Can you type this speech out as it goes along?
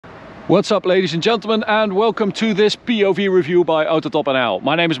What's up, ladies and gentlemen, and welcome to this POV review by Autobahn.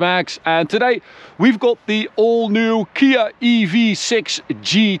 My name is Max, and today we've got the all-new Kia EV6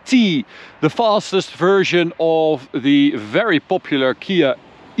 GT, the fastest version of the very popular Kia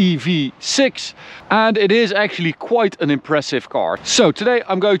EV6, and it is actually quite an impressive car. So today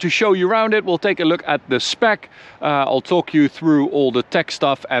I'm going to show you around it. We'll take a look at the spec, I'll talk you through all the tech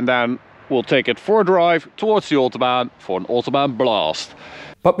stuff, and then we'll take it for a drive towards the Autobahn for an Autobahn blast.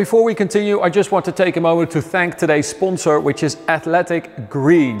 But before we continue, I just want to take a moment to thank today's sponsor, which is Athletic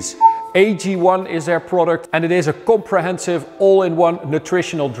Greens. AG1 is their product, and it is a comprehensive all-in-one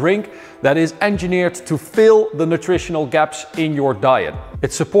nutritional drink that is engineered to fill the nutritional gaps in your diet.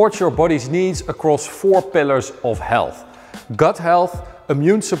 It supports your body's needs across 4 pillars of health: gut health,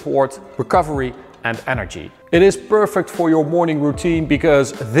 immune support, recovery, and energy. It is perfect for your morning routine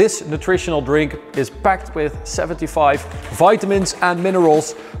because this nutritional drink is packed with 75 vitamins and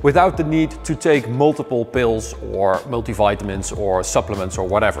minerals without the need to take multiple pills or multivitamins or supplements or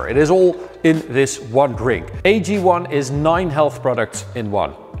whatever. It is all in this one drink. AG1 is 9 health products in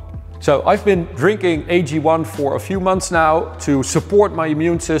one. So I've been drinking AG1 for a few months now to support my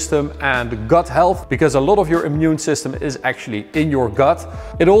immune system and gut health, because a lot of your immune system is actually in your gut.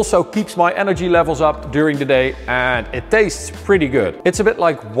 It also keeps my energy levels up during the day, and it tastes pretty good. It's a bit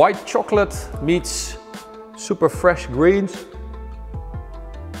like white chocolate meets super fresh greens.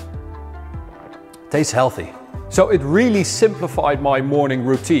 Tastes healthy. So it really simplified my morning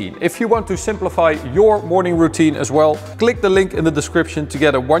routine. If you want to simplify your morning routine as well, click the link in the description to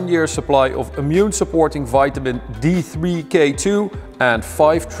get a 1-year supply of immune supporting vitamin D3K2 and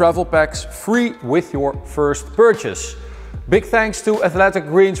 5 travel packs free with your first purchase. Big thanks to Athletic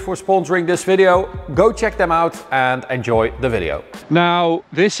Greens for sponsoring this video. Go check them out and enjoy the video. Now,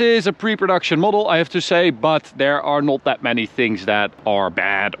 this is a pre-production model, I have to say, but there are not that many things that are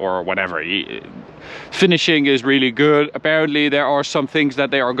bad or whatever. Finishing is really good. Apparently there are some things that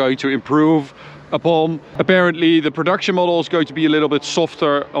they are going to improve upon. Apparently the production model is going to be a little bit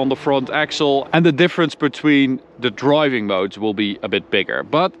softer on the front axle, and the difference between the driving modes will be a bit bigger.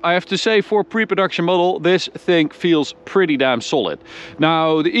 But I have to say, for a pre-production model, this thing feels pretty damn solid.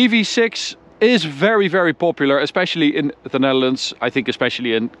 Now, the EV6 is very, very popular, especially in the Netherlands. I think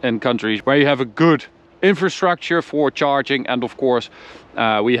especially in countries where you have a good infrastructure for charging, and of course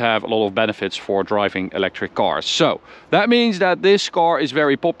we have a lot of benefits for driving electric cars. So that means that this car is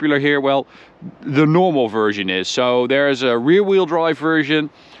very popular here. Well, the normal version is. So there is a rear wheel drive version,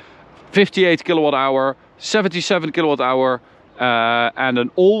 58 kilowatt hour, 77 kilowatt hour, and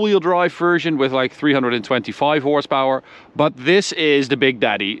an all-wheel drive version with like 325 horsepower. But this is the big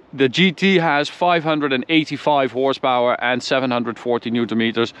daddy. The GT has 585 horsepower and 740 newton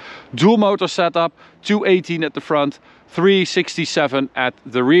meters. Dual motor setup, 218 at the front, 367 at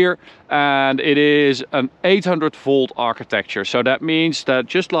the rear, and it is an 800 volt architecture. So that means that,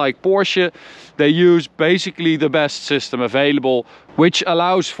 just like Porsche, they use basically the best system available, which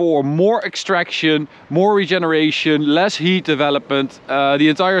allows for more extraction, more regeneration, less heat development. The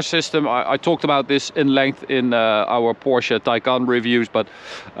entire system, I talked about this in length in our Porsche TAYCAN reviews, but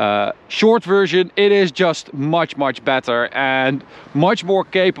short version, it is just much better and much more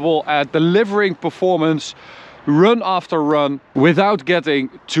capable at delivering performance run after run without getting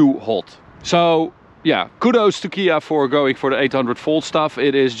too hot. So yeah, kudos to Kia for going for the 800 volt stuff.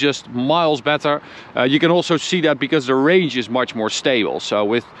 It is just miles better. You can also see that because the range is much more stable. So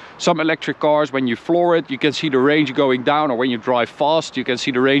with some electric cars, when you floor it, you can see the range going down, or when you drive fast, you can see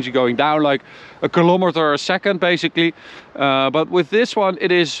the range going down like a kilometer a second basically. But with this one,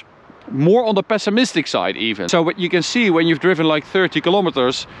 it is more on the pessimistic side even. So what you can see when you've driven like 30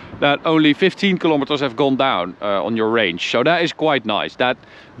 kilometers, that only 15 kilometers have gone down on your range. So that is quite nice. That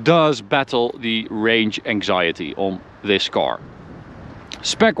does battle the range anxiety on this car.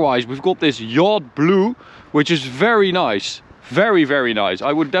 Spec wise, we've got this yacht blue, which is very nice. Very nice.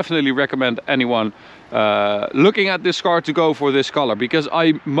 I would definitely recommend anyone looking at this car to go for this color, because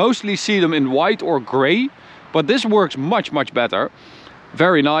I mostly see them in white or gray, but this works much better.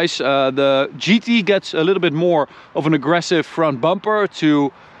 Very nice. The GT gets a little bit more of an aggressive front bumper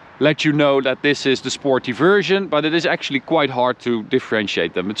to let you know that this is the sporty version, but it is actually quite hard to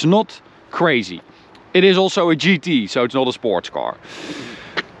differentiate them. It's not crazy. It is also a GT, so it's not a sports car.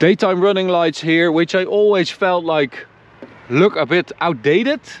 Daytime running lights here, which I always felt like look a bit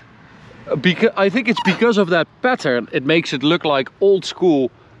outdated. I think it's because of that pattern. It makes it look like old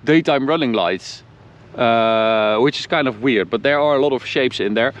school daytime running lights. Which is kind of weird, but there are a lot of shapes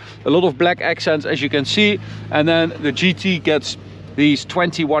in there, a lot of black accents, as you can see, and then the GT gets these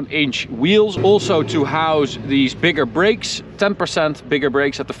 21-inch wheels, also to house these bigger brakes, 10% bigger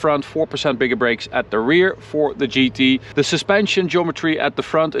brakes at the front, 4% bigger brakes at the rear for the GT. The suspension geometry at the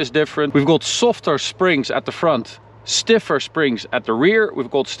front is different. We've got softer springs at the front, stiffer springs at the rear.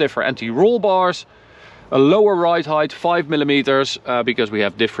 We've got stiffer anti-roll bars, a lower ride height, 5 millimeters, because we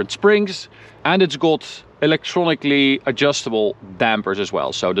have different springs, and it's got electronically adjustable dampers as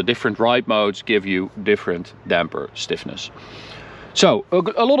well. So the different ride modes give you different damper stiffness. So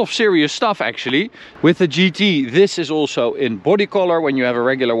a lot of serious stuff actually. With the GT, this is also in body color. When you have a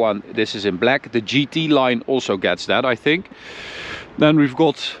regular one, this is in black. The GT line also gets that, I think. Then we've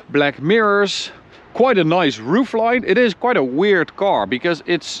got black mirrors, quite a nice roof line. It is quite a weird car because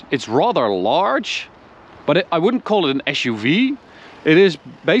it's rather large, but I wouldn't call it an SUV. It is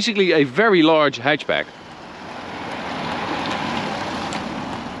basically a very large hatchback.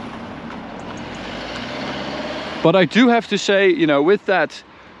 But I do have to say, you know, with that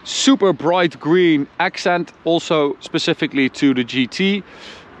super bright green accent, also specifically to the GT,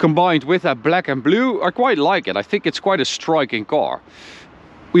 combined with that black and blue, I quite like it. I think it's quite a striking car.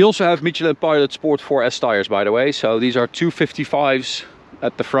 We also have Michelin Pilot Sport 4S tires, by the way. So these are 255s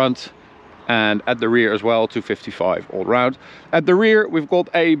at the front and at the rear as well, 255 all round. At the rear, we've got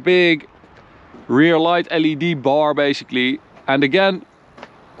a big rear light LED bar basically. And again,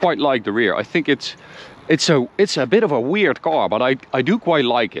 quite like the rear. I think it's a bit of a weird car, but I do quite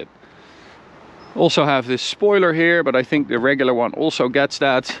like it. Also have this spoiler here, but I think the regular one also gets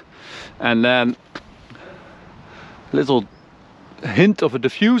that. And then a little hint of a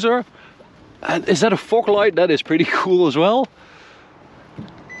diffuser. And is that a fog light? That is pretty cool as well.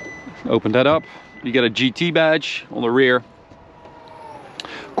 Open that up. You get a GT badge on the rear.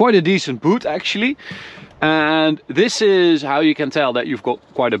 Quite a decent boot actually. And this is how you can tell that you've got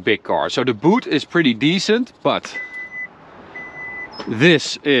quite a big car. So the boot is pretty decent, but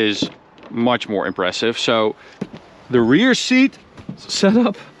this is much more impressive. So the rear seat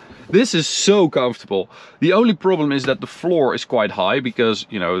setup, this is so comfortable. The only problem is that the floor is quite high because,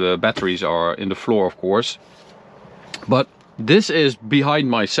 you know, the batteries are in the floor, of course. But this is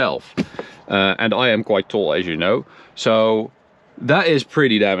behind myself. And I am quite tall, as you know. So that is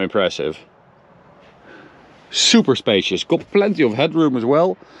pretty damn impressive. Super spacious, got plenty of headroom as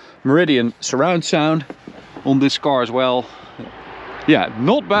well. Meridian surround sound on this car as well. Yeah,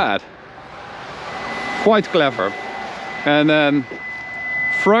 not bad. Quite clever. And then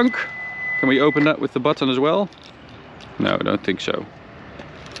frunk, can we open that with the button as well? No, I don't think so.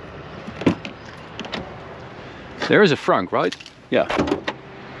 There is a frunk, right? Yeah.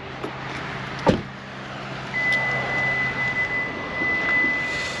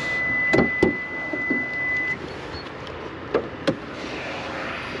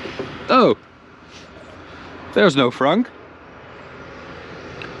 Oh, there's no frunk.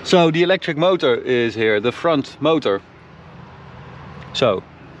 So the electric motor is here, the front motor. So,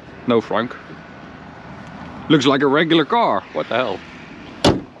 no frunk. Looks like a regular car. What the hell?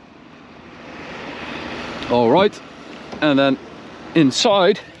 All right, and then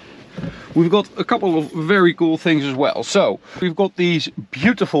inside we've got a couple of very cool things as well. So we've got these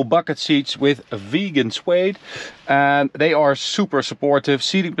beautiful bucket seats with a vegan suede, and they are super supportive.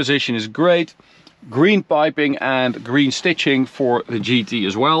 Seating position is great. Green piping and green stitching for the GT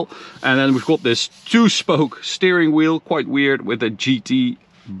as well. And then we've got this 2-spoke steering wheel, quite weird, with a GT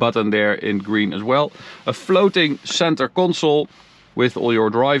button there in green as well. A floating center console with all your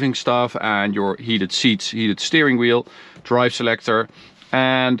driving stuff and your heated seats, heated steering wheel, drive selector,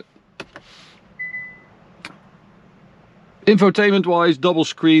 and infotainment wise, double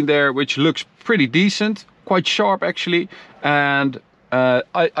screen there, which looks pretty decent, quite sharp actually. And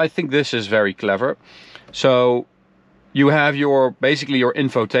I think this is very clever. So you have your basically your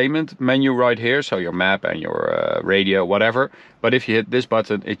infotainment menu right here, so your map and your radio, whatever. But if you hit this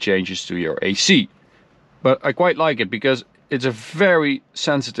button, it changes to your AC. But I quite like it because it's a very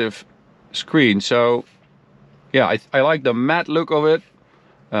sensitive screen. So yeah, I like the matte look of it.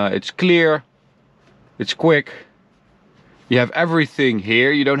 It's clear, it's quick. You have everything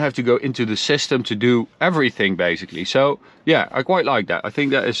here. You don't have to go into the system to do everything basically. So yeah, I quite like that. I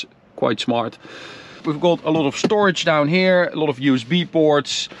think that is quite smart. We've got a lot of storage down here, a lot of USB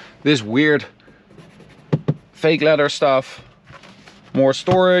ports, this weird fake leather stuff, more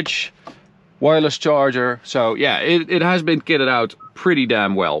storage, wireless charger. So yeah, it has been kitted out pretty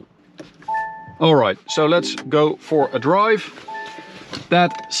damn well. All right, so let's go for a drive.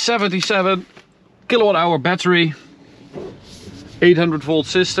 That 77 kilowatt hour battery, 800 volt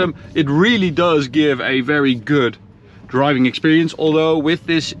system, it really does give a very good driving experience. Although with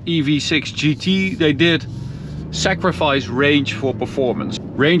this EV6 GT they did sacrifice range for performance.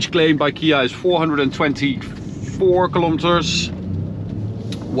 Range claimed by Kia is 424 kilometers,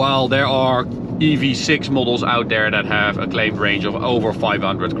 while there are EV6 models out there that have a claimed range of over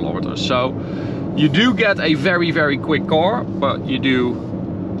 500 kilometers. So you do get a very, very quick car, but you do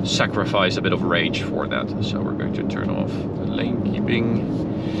sacrifice a bit of range for that. So we're going to turn off the lane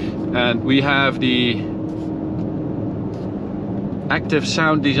keeping. And we have the active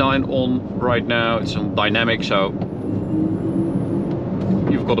sound design on right now. It's on dynamic, so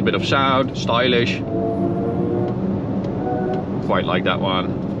you've got a bit of sound, stylish. Quite like that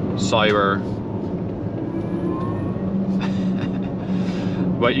one. SLAYER.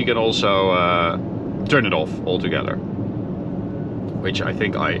 But you can also turn it off altogether, which I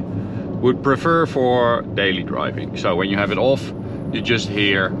think I would prefer for daily driving. So when you have it off, you just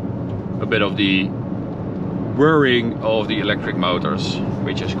hear a bit of the whirring of the electric motors,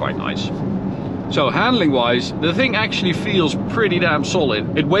 which is quite nice. So handling wise, the thing actually feels pretty damn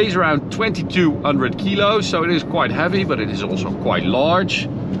solid. It weighs around 2200 kilos, so it is quite heavy, but it is also quite large.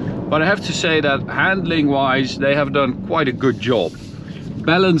 But I have to say that handling wise, they have done quite a good job.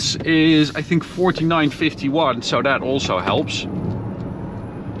 Balance is, I think, 4951, so that also helps.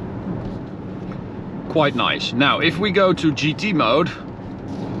 Quite nice. Now, if we go to GT mode,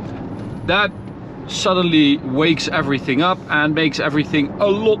 that suddenly wakes everything up and makes everything a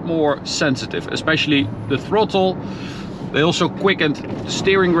lot more sensitive, especially the throttle. They also quickened the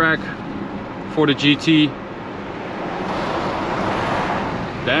steering rack for the GT.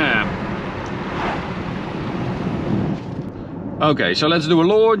 Damn. Okay, so let's do a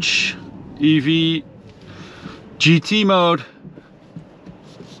launch. EV GT mode,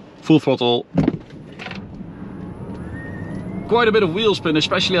 full throttle. Quite a bit of wheel spin,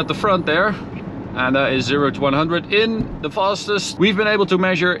 especially at the front there. And that is 0 to 100 in. The fastest we've been able to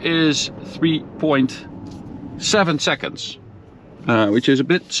measure is 3.7 seconds, which is a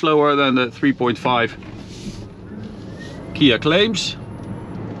bit slower than the 3.5 Kia claims,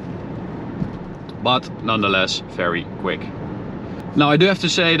 but nonetheless very quick. Now I do have to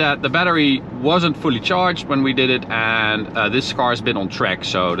say that the battery wasn't fully charged when we did it, and this car has been on track,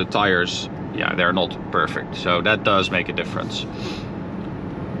 so the tires, yeah, they're not perfect, so that does make a difference.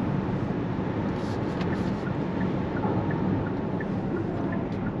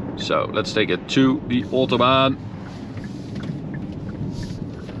 So let's take it to the Autobahn.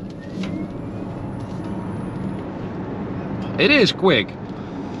 It is quick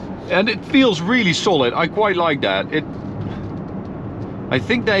and it feels really solid. I quite like that. I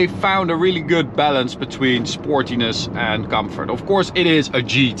think they found a really good balance between sportiness and comfort. Of course, it is a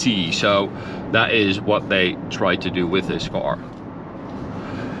GT, so that is what they try to do with this car.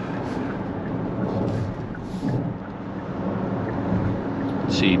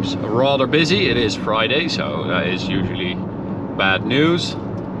 Seems rather busy. It is Friday, so that is usually bad news.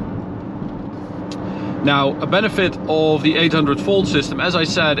 Now, a benefit of the 800-volt system, as I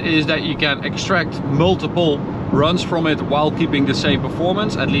said, is that you can extract multiple runs from it while keeping the same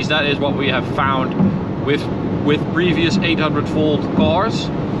performance. At least that is what we have found with previous 800-volt cars.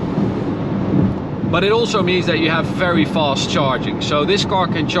 But it also means that you have very fast charging. So this car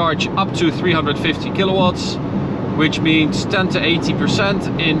can charge up to 350 kilowatts, which means 10 to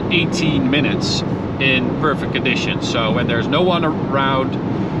 80% in 18 minutes in perfect conditions. So when there's no one around,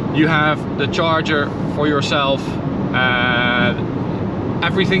 you have the charger for yourself and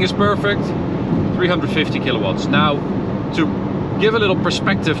everything is perfect. 350 kilowatts. Now, to give a little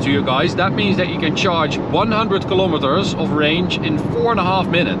perspective to you guys, that means that you can charge 100 kilometers of range in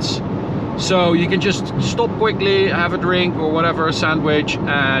 4.5 minutes. So you can just stop quickly, have a drink or whatever, a sandwich,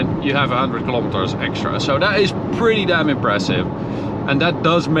 and you have 100 kilometers extra. So that is pretty damn impressive, and that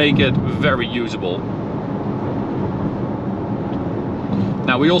does make it very usable.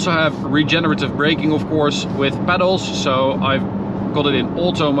 Now we also have regenerative braking, of course, with pedals. So I've got it in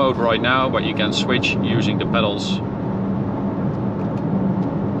auto mode right now, but you can switch using the pedals.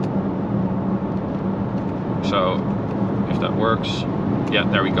 So if that works, yeah,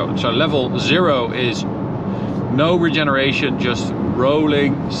 there we go. So level 0 is no regeneration, just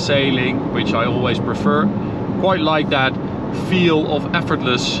rolling, sailing, which I always prefer. Quite like that feel of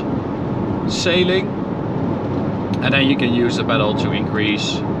effortless sailing. And then you can use the pedal to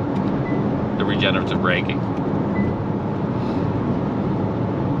increase the regenerative braking.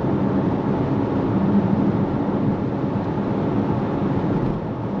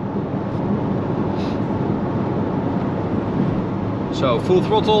 So full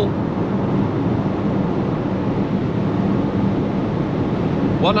throttle,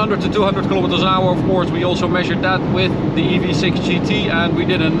 100 to 200 kilometers an hour. Of course, we also measured that with the EV6 GT, and we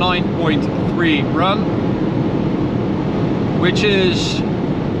did a 9.3 run. which is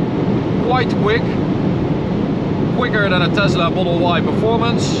quite quick, quicker than a Tesla Model Y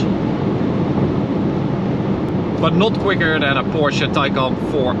Performance, but not quicker than a Porsche Taycan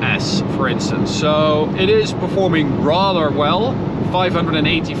 4S, for instance. So it is performing rather well,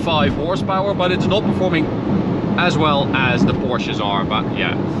 585 horsepower, but it's not performing as well as the Porsches are. But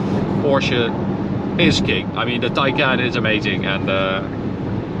yeah, Porsche is king. I mean, the Taycan is amazing, and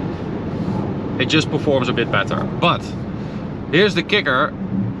it just performs a bit better. But here's the kicker.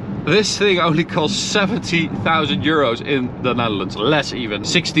 This thing only costs 70,000 euros in the Netherlands, less even,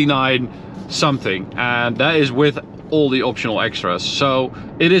 69 something, and that is with all the optional extras. So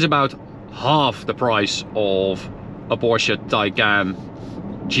it is about half the price of a Porsche Taycan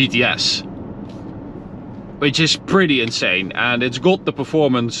GTS, which is pretty insane, and it's got the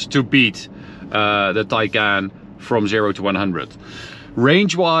performance to beat the Taycan from 0 to 100.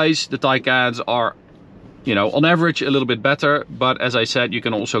 Range wise, the Taycans are, you know, on average a little bit better, but as I said, you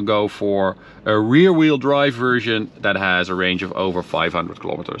can also go for a rear wheel drive version that has a range of over 500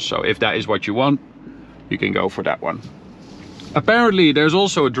 kilometers. So if that is what you want, you can go for that one. Apparently there's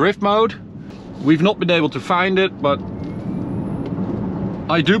also a drift mode. We've not been able to find it, but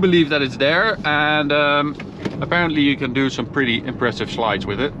I do believe that it's there, and apparently you can do some pretty impressive slides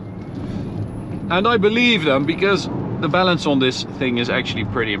with it. And I believe them because the balance on this thing is actually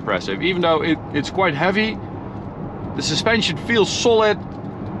pretty impressive. Even though it's quite heavy, the suspension feels solid,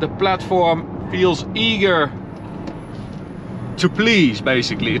 the platform feels eager to please,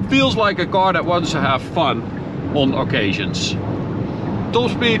 basically. It feels like a car that wants to have fun on occasions.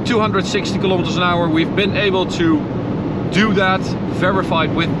 Top speed 260 kilometers an hour. We've been able to do that,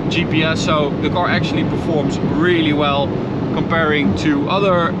 verified with GPS, so the car actually performs really well comparing to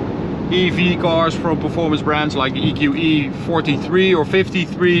other EV cars from performance brands like the EQE 43 or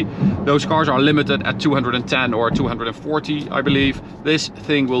 53. Those cars are limited at 210 or 240, I believe. This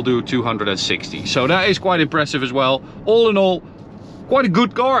thing will do 260, so that is quite impressive as well. All in all, quite a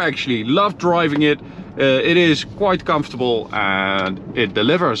good car actually. Love driving it. It is quite comfortable and it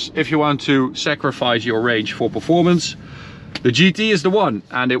delivers. If you want to sacrifice your range for performance, the GT is the one,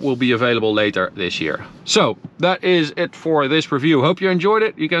 and it will be available later this year. So that is it for this review. Hope you enjoyed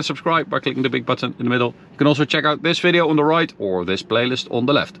it. You can subscribe by clicking the big button in the middle. You can also check out this video on the right or this playlist on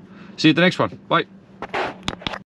the left. See you at the next one. Bye.